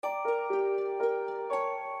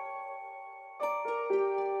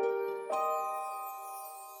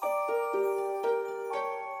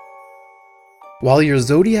While your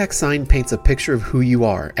zodiac sign paints a picture of who you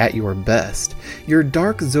are at your best, your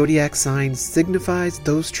dark zodiac sign signifies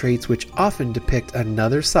those traits which often depict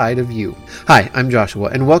another side of you. Hi, I'm Joshua,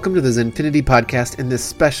 and welcome to the Zenfinity Podcast in this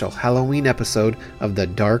special Halloween episode of the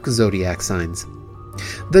Dark Zodiac Signs.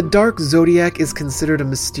 The dark zodiac is considered a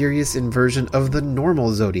mysterious inversion of the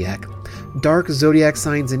normal zodiac. Dark zodiac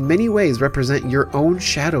signs in many ways represent your own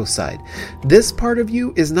shadow side. This part of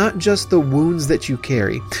you is not just the wounds that you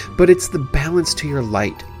carry, but it's the balance to your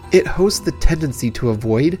light. It hosts the tendency to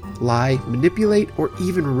avoid, lie, manipulate, or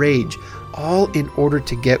even rage, all in order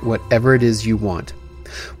to get whatever it is you want.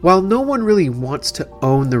 While no one really wants to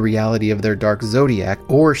own the reality of their dark zodiac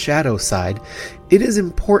or shadow side, it is an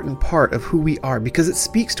important part of who we are because it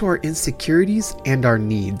speaks to our insecurities and our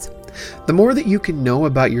needs. The more that you can know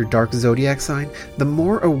about your dark zodiac sign, the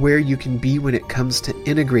more aware you can be when it comes to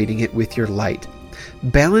integrating it with your light.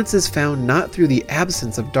 Balance is found not through the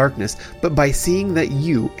absence of darkness, but by seeing that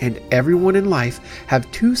you and everyone in life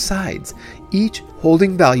have two sides, each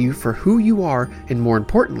holding value for who you are and, more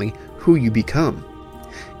importantly, who you become.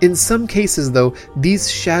 In some cases, though, these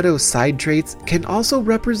shadow side traits can also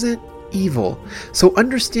represent evil, so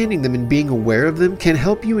understanding them and being aware of them can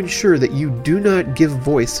help you ensure that you do not give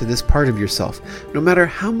voice to this part of yourself. No matter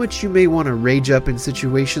how much you may want to rage up in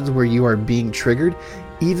situations where you are being triggered,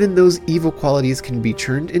 even those evil qualities can be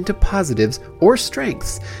turned into positives or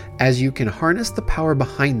strengths as you can harness the power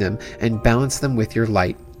behind them and balance them with your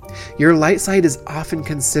light. Your light side is often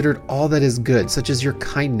considered all that is good, such as your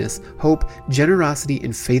kindness, hope, generosity,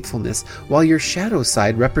 and faithfulness, while your shadow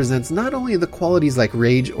side represents not only the qualities like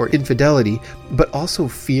rage or infidelity, but also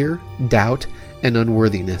fear, doubt, and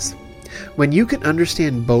unworthiness. When you can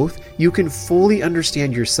understand both, you can fully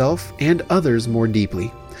understand yourself and others more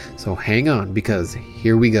deeply. So hang on, because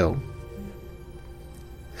here we go.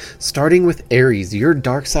 Starting with Aries, your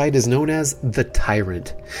dark side is known as the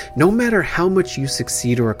tyrant. No matter how much you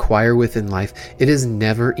succeed or acquire within life, it is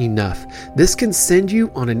never enough. This can send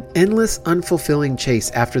you on an endless, unfulfilling chase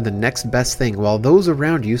after the next best thing while those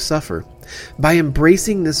around you suffer. By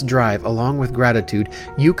embracing this drive along with gratitude,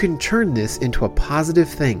 you can turn this into a positive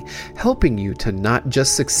thing, helping you to not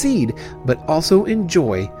just succeed, but also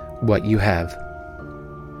enjoy what you have.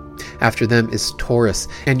 After them is Taurus,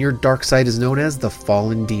 and your dark side is known as the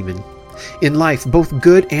fallen demon. In life, both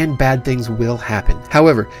good and bad things will happen.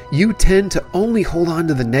 However, you tend to only hold on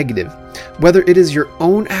to the negative. Whether it is your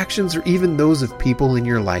own actions or even those of people in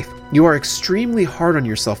your life, you are extremely hard on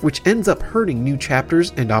yourself, which ends up hurting new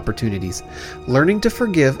chapters and opportunities. Learning to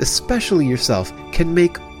forgive, especially yourself, can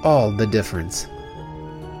make all the difference.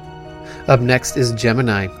 Up next is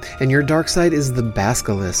Gemini, and your dark side is the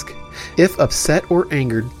basilisk. If upset or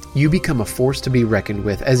angered, you become a force to be reckoned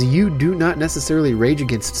with, as you do not necessarily rage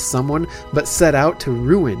against someone, but set out to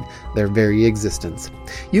ruin their very existence.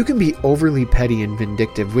 You can be overly petty and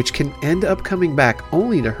vindictive, which can end up coming back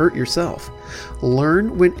only to hurt yourself.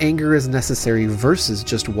 Learn when anger is necessary versus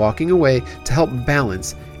just walking away to help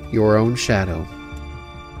balance your own shadow.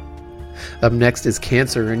 Up next is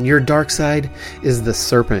Cancer, and your dark side is the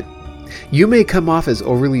serpent. You may come off as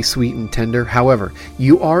overly sweet and tender, however,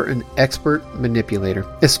 you are an expert manipulator,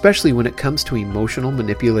 especially when it comes to emotional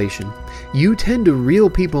manipulation. You tend to reel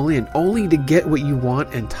people in only to get what you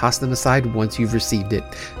want and toss them aside once you've received it.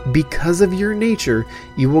 Because of your nature,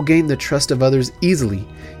 you will gain the trust of others easily.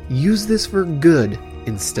 Use this for good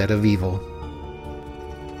instead of evil.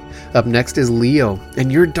 Up next is Leo,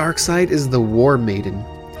 and your dark side is the war maiden.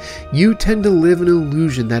 You tend to live an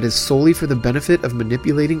illusion that is solely for the benefit of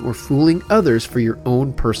manipulating or fooling others for your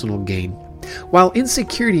own personal gain. While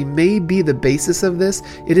insecurity may be the basis of this,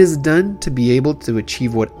 it is done to be able to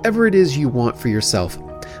achieve whatever it is you want for yourself.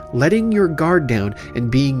 Letting your guard down and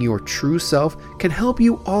being your true self can help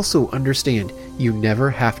you also understand you never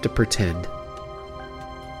have to pretend.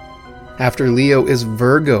 After Leo is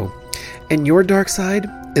Virgo, and your dark side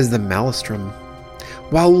is the maelstrom.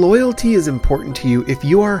 While loyalty is important to you, if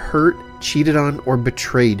you are hurt, cheated on, or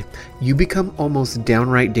betrayed, you become almost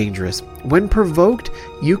downright dangerous. When provoked,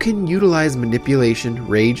 you can utilize manipulation,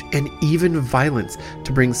 rage, and even violence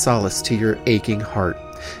to bring solace to your aching heart.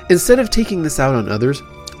 Instead of taking this out on others,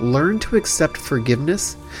 learn to accept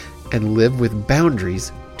forgiveness and live with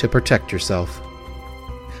boundaries to protect yourself.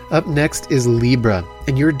 Up next is Libra,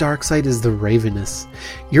 and your dark side is the ravenous.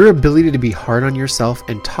 Your ability to be hard on yourself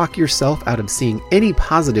and talk yourself out of seeing any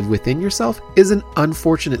positive within yourself is an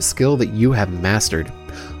unfortunate skill that you have mastered.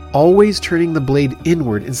 Always turning the blade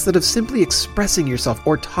inward instead of simply expressing yourself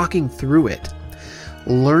or talking through it.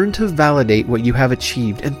 Learn to validate what you have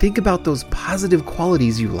achieved and think about those positive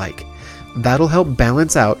qualities you like. That'll help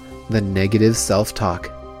balance out the negative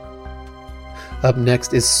self-talk. Up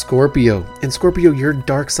next is Scorpio. And Scorpio, your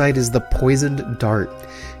dark side is the poisoned dart.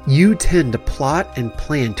 You tend to plot and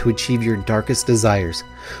plan to achieve your darkest desires.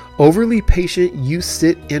 Overly patient, you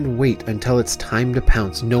sit and wait until it's time to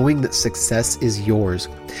pounce, knowing that success is yours.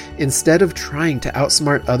 Instead of trying to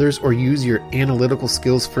outsmart others or use your analytical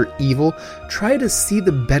skills for evil, try to see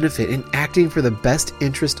the benefit in acting for the best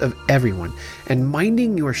interest of everyone and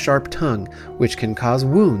minding your sharp tongue, which can cause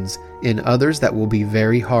wounds in others that will be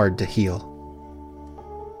very hard to heal.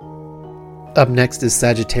 Up next is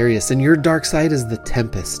Sagittarius, and your dark side is the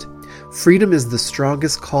Tempest. Freedom is the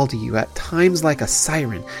strongest call to you at times like a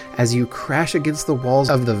siren as you crash against the walls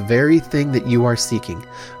of the very thing that you are seeking.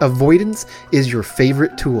 Avoidance is your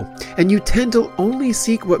favorite tool, and you tend to only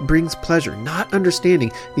seek what brings pleasure, not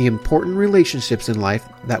understanding the important relationships in life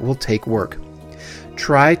that will take work.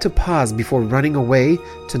 Try to pause before running away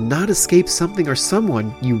to not escape something or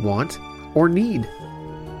someone you want or need.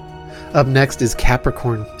 Up next is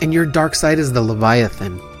Capricorn, and your dark side is the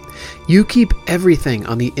Leviathan. You keep everything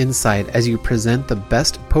on the inside as you present the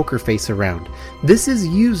best poker face around. This is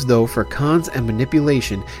used though for cons and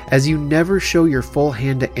manipulation, as you never show your full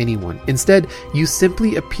hand to anyone. Instead, you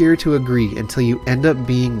simply appear to agree until you end up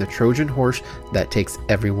being the Trojan horse that takes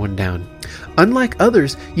everyone down. Unlike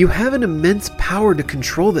others, you have an immense power to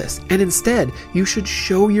control this, and instead, you should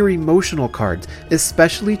show your emotional cards,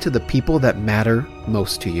 especially to the people that matter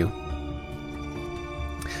most to you.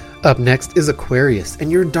 Up next is Aquarius,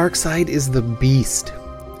 and your dark side is the Beast.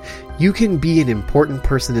 You can be an important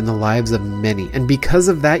person in the lives of many, and because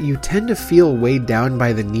of that, you tend to feel weighed down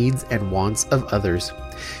by the needs and wants of others.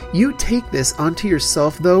 You take this onto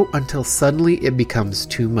yourself though until suddenly it becomes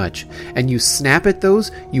too much, and you snap at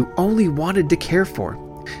those you only wanted to care for.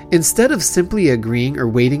 Instead of simply agreeing or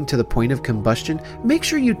waiting to the point of combustion, make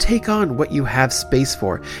sure you take on what you have space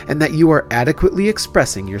for, and that you are adequately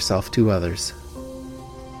expressing yourself to others.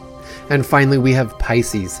 And finally, we have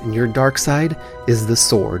Pisces, and your dark side is the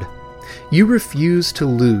Sword. You refuse to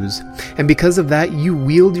lose, and because of that, you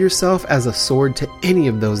wield yourself as a sword to any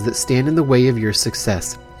of those that stand in the way of your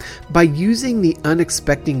success. By using the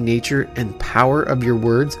unexpected nature and power of your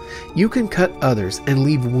words, you can cut others and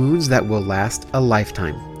leave wounds that will last a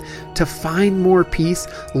lifetime. To find more peace,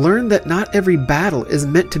 learn that not every battle is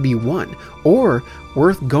meant to be won or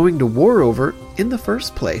worth going to war over in the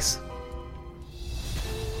first place.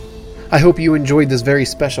 I hope you enjoyed this very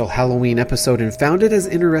special Halloween episode and found it as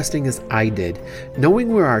interesting as I did.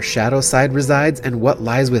 Knowing where our shadow side resides and what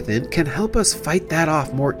lies within can help us fight that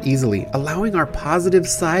off more easily, allowing our positive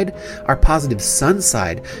side, our positive sun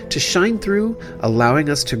side, to shine through, allowing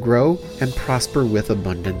us to grow and prosper with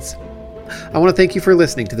abundance. I want to thank you for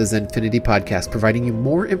listening to the Zenfinity podcast, providing you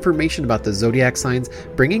more information about the zodiac signs,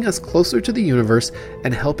 bringing us closer to the universe,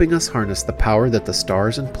 and helping us harness the power that the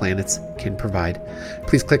stars and planets can provide.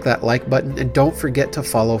 Please click that like button and don't forget to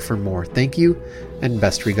follow for more. Thank you and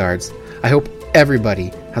best regards. I hope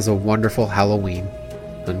everybody has a wonderful Halloween.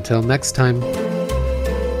 Until next time.